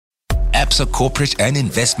Absa Corporate and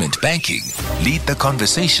Investment Banking lead the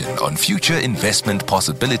conversation on future investment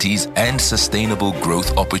possibilities and sustainable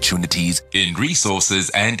growth opportunities in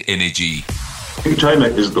resources and energy. China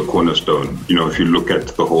is the cornerstone. If you look at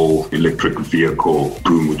the whole electric vehicle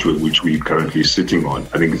boom, which we're currently sitting on,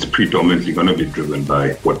 I think it's predominantly going to be driven by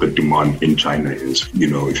what the demand in China is.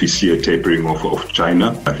 If you see a tapering off of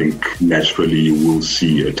China, I think naturally you will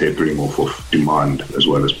see a tapering off of demand as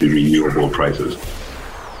well as the renewable prices.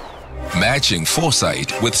 Matching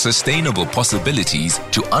foresight with sustainable possibilities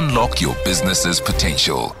to unlock your business's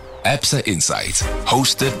potential. Absa Insights,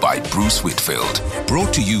 hosted by Bruce Whitfield.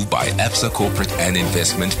 Brought to you by Absa Corporate and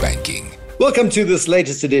Investment Banking. Welcome to this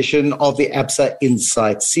latest edition of the Absa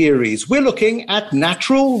Insights series. We're looking at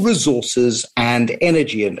natural resources and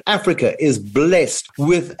energy, and Africa is blessed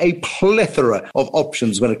with a plethora of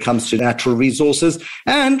options when it comes to natural resources.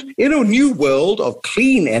 And in a new world of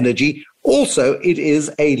clean energy, also, it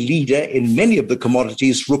is a leader in many of the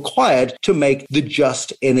commodities required to make the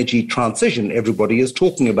just energy transition everybody is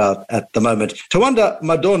talking about at the moment. Tawanda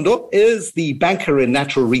Madondo is the banker in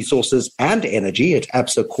natural resources and energy at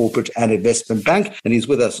Absa Corporate and Investment Bank, and he's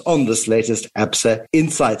with us on this latest Absa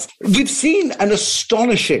Insights. We've seen an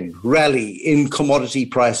astonishing rally in commodity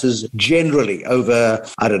prices generally over,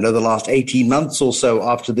 the last 18 months or so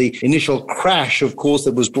after the initial crash, of course,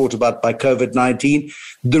 that was brought about by COVID-19.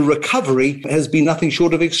 The recovery has been nothing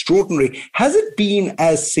short of extraordinary. Has it been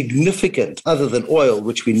as significant, other than oil,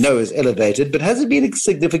 which we know is elevated, but has it been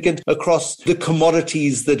significant across the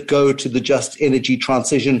commodities that go to the just energy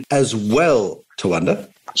transition as well, Tawanda?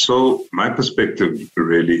 So my perspective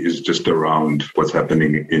really is just around what's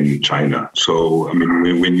happening in China. So,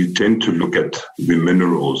 when you tend to look at the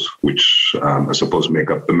minerals, which I suppose make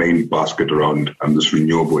up the main basket around this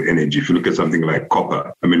renewable energy, if you look at something like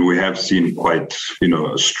copper, we have seen quite,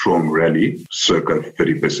 a strong rally, circa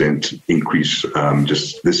 30% increase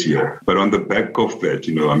just this year. But on the back of that,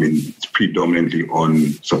 it's predominantly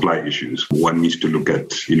on supply issues. One needs to look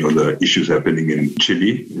at, the issues happening in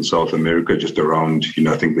Chile, in South America, just around,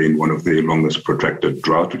 I think they're in one of the longest protracted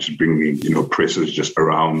drought, which is bringing, pressures just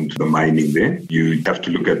around the mining there. You have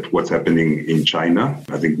to look at what's happening in China.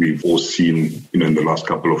 I think we've all seen, in the last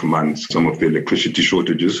couple of months, some of the electricity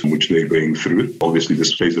shortages which they're going through. Obviously,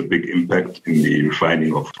 this plays a big impact in the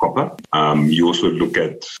refining of copper. You also look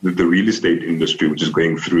at the real estate industry, which is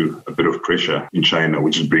going through a bit of pressure in China,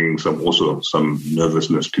 which is bringing some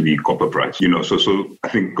nervousness to the copper price. So I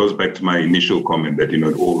think it goes back to my initial comment that, it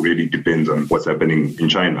all really depends on what's happening in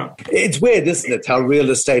China. It's weird, isn't it, how real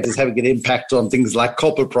estate is having an impact on things like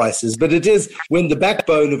copper prices. But it is when the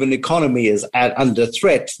backbone of an economy is under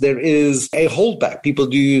threat, there is a holdback. People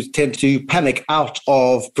do tend to panic out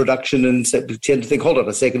of production and tend to think, hold on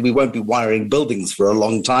a second, we won't be wiring buildings for a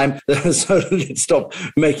long time. So let's stop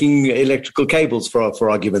making electrical cables for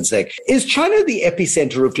argument's sake. Is China the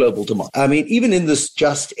epicenter of global demand? Even in this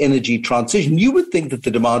just energy transition, you would think that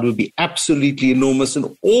the demand would be absolutely enormous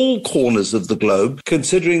in all corners of the globe,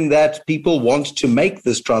 considering that people want to make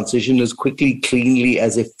this transition as quickly, cleanly,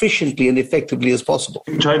 as efficiently and effectively as possible.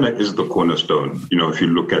 China is the cornerstone. If you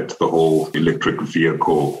look at the whole electric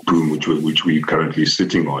vehicle boom, which we're currently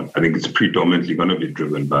sitting on, I think it's predominantly going to be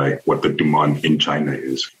driven by what the demand in China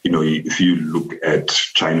is. If you look at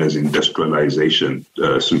China's industrialization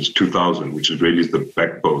since 2000, which is really the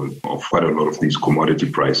backbone of quite a lot of these commodity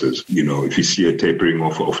prices, if you see a tapering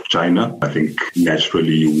off of China, I think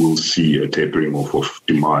naturally you will see a tapering off of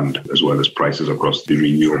demand as well as prices across the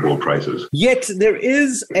renewable prices. Yet there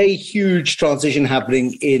is a huge transition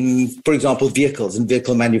happening in, for example, vehicles and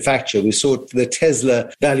vehicle manufacture. We saw the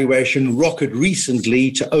Tesla valuation rocket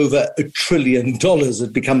recently to over $1 trillion.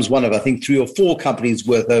 It becomes one of, I think, 3 or 4 companies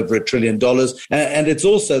worth over $1 trillion. And it's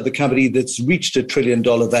also the company that's reached $1 trillion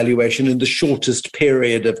valuation in the shortest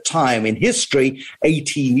period of time in history,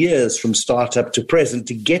 18 years from startup to present,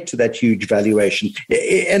 to get to that huge valuation.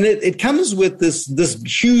 And it comes with this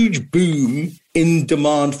huge boom in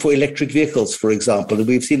demand for electric vehicles, for example. And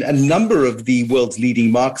we've seen a number of the world's leading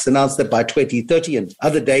marques announce that by 2030 and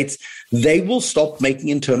other dates, they will stop making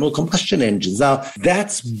internal combustion engines. Now,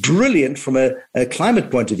 that's brilliant from a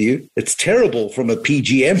climate point of view. It's terrible from a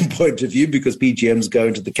PGM point of view because PGMs go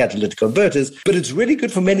into the catalytic converters, but it's really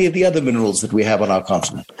good for many of the other minerals that we have on our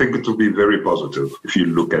continent. I think it will be very positive. If you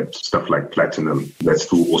look at stuff like platinum,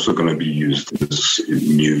 that's also going to be used in this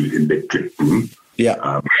new electric boom.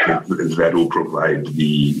 Yeah. That will provide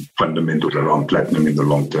the fundamentals around platinum in the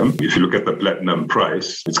long term. If you look at the platinum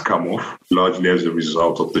price, it's come off largely as a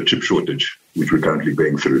result of the chip shortage, which we're currently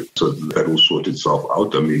going through. So that will sort itself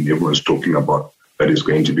out. Everyone's talking about that is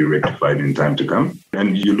going to be rectified in time to come.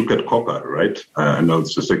 And you look at copper, right? I know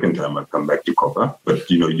it's the second time I've come back to copper, but,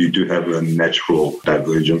 you do have a natural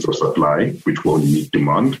divergence of supply, which will meet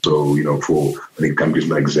demand. So, for I think countries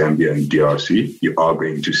like Zambia and DRC, you are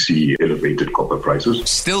going to see elevated copper prices.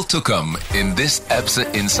 Still to come in this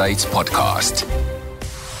Absa Insights podcast.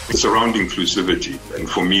 It's around inclusivity. And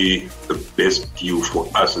for me, the best deal for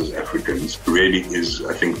us as Africans really is,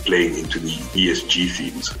 I think, playing into the ESG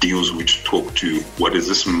themes, deals which talk to what is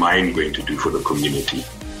this mine going to do for the community.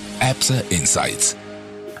 Absa Insights.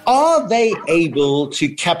 Are they able to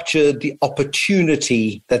capture the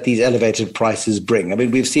opportunity that these elevated prices bring? I mean,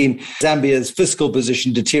 we've seen Zambia's fiscal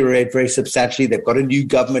position deteriorate very substantially. They've got a new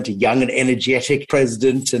government, a young and energetic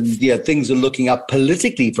president, and things are looking up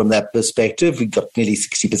politically from that perspective. We got nearly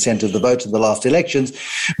 60% of the vote in the last elections.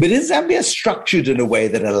 But is Zambia structured in a way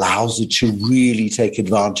that allows it to really take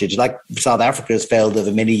advantage? Like South Africa has failed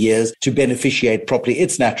over many years to beneficiate properly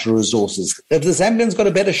its natural resources. Have the Zambians got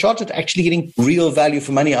a better shot at actually getting real value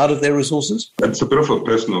for money out of their resources? That's a bit of a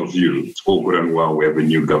personal view. It's all good and well. We have a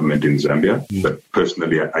new government in Zambia. But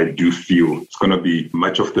personally, I do feel it's going to be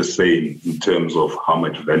much of the same in terms of how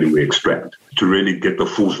much value we extract. To really get the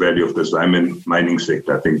full value of the diamond mining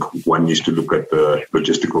sector, I think one needs to look at the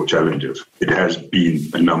logistical challenges. It has been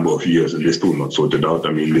a number of years and they're still not sorted out.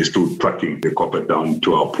 I mean, they're still trucking the copper down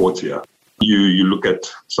to our ports here. You look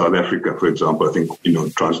at South Africa, for example, I think,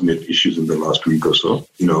 Transnet issues in the last week or so,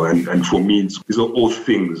 and for me, these are all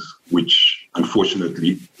things which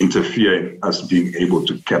unfortunately interfere in us being able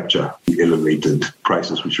to capture the elevated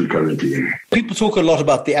prices which we're currently in. People talk a lot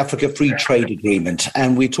about the Africa Free Trade Agreement,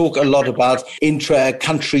 and we talk a lot about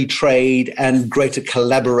intra-country trade and greater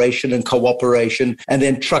collaboration and cooperation, and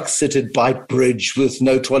then trucks sitted by bridge with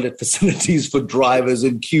no toilet facilities for drivers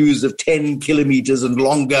and queues of 10 kilometers and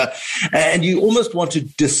longer. And you almost want to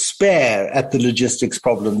despair at the logistics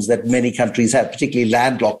problems that many countries have, particularly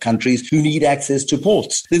landlocked countries who need access to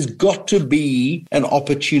ports. There's got to be an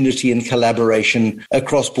opportunity in collaboration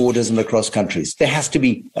across borders and across countries. There has to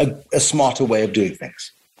be a smarter way of doing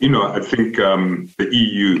things. I think the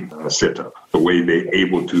EU setup, the way they're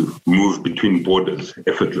able to move between borders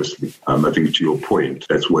effortlessly, I think to your point,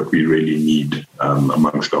 that's what we really need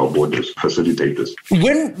amongst our borders facilitators.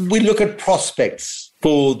 When we look at prospects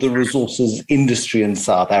for the resources industry in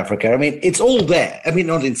South Africa, I mean, it's all there. I mean,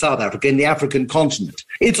 not in South Africa, in the African continent.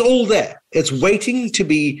 It's all there. It's waiting to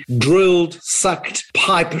be drilled, sucked,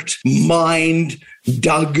 piped, mined,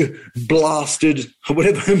 dug, blasted,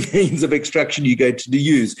 whatever means of extraction you're going to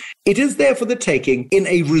use. It is there for the taking in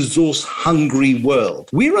a resource-hungry world.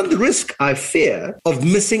 We run the risk, I fear, of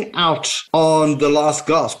missing out on the last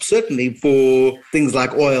gasp, certainly for things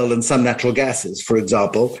like oil and some natural gases, for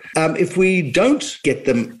example, if we don't get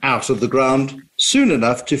them out of the ground soon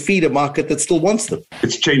enough to feed a market that still wants them.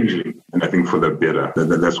 It's changing, and I think for the better.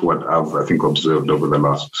 That's what I've, observed over the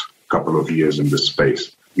last couple of years in this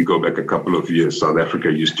space. You go back a couple of years, South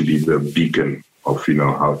Africa used to be the beacon of,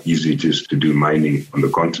 how easy it is to do mining on the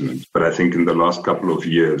continent. But I think in the last couple of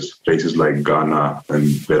years, places like Ghana and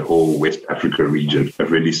the whole West Africa region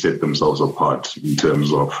have really set themselves apart in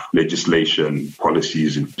terms of legislation,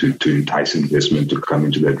 policies to entice investment to come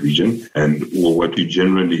into that region. And what you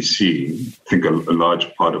generally see, I think a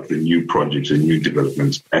large part of the new projects and new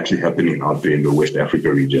developments actually happening out there in the West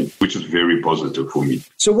Africa region, which is very positive for me.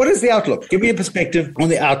 So what is the outlook? Give me a perspective on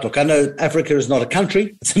the outlook. I know Africa is not a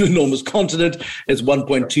country. It's an enormous continent. It's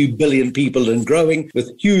 1.2 billion people and growing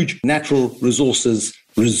with huge natural resources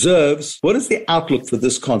reserves. What is the outlook for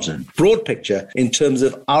this continent? Broad picture in terms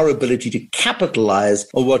of our ability to capitalize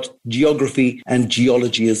on what geography and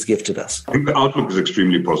geology has gifted us. I think the outlook is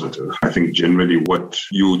extremely positive. I think generally what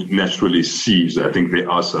you naturally see is I think there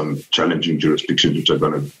are some challenging jurisdictions which are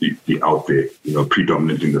going to be out there,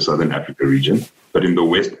 predominantly in the Southern Africa region. But in the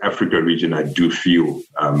West Africa region, I do feel,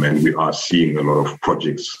 and we are seeing a lot of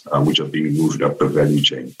projects which are being moved up the value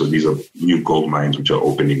chain. So these are new gold mines which are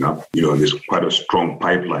opening up. There's quite a strong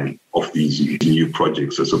pipeline of these new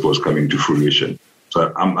projects, I suppose, coming to fruition.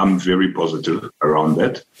 So I'm very positive around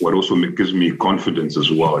that. What also gives me confidence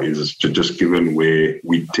as well is just given where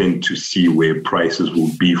we tend to see where prices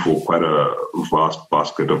will be for quite a vast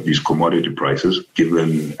basket of these commodity prices,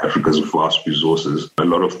 given Africa's vast resources, a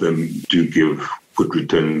lot of them do give good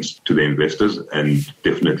returns to the investors and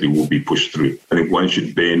definitely will be pushed through. I think one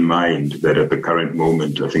should bear in mind that at the current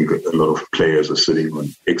moment, I think a lot of players are sitting on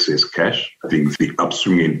excess cash. I think the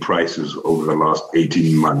upswing in prices over the last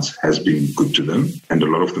 18 months has been good to them. And a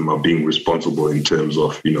lot of them are being responsible in terms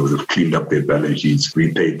of, they've cleaned up their balance sheets,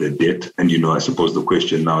 repaid their debt. And, I suppose the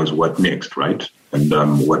question now is what next, right?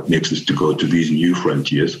 And what next is to go to these new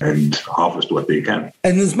frontiers and harvest what they can.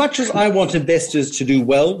 And as much as I want investors to do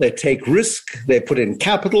well, they take risk, they put in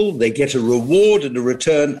capital, they get a reward and a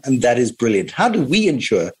return, and that is brilliant. How do we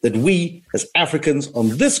ensure that we, as Africans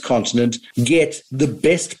on this continent, get the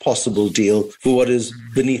best possible deal for what is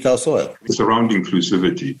beneath our soil? It's around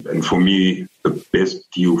inclusivity. And for me, the best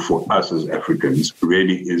deal for us as Africans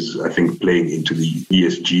really is, I think, playing into the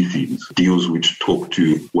ESG themes, deals which talk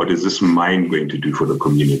to what is this mine going to do for the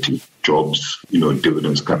community, jobs,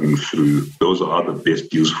 dividends coming through. Those are the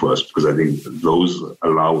best deals for us because I think those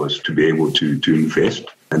allow us to be able to invest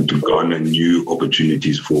and to garner new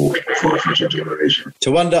opportunities for our future generation.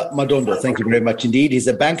 Tawanda Madondo, thank you very much indeed. He's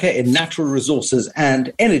a banker in natural resources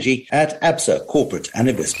and energy at Absa Corporate and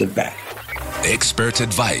Investment Bank. Expert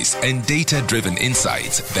advice and data-driven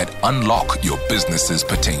insights that unlock your business's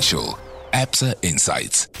potential. Absa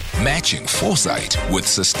Insights, matching foresight with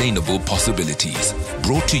sustainable possibilities.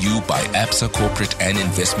 Brought to you by Absa Corporate and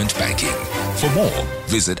Investment Banking. For more,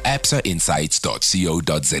 visit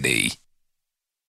absainsights.co.za.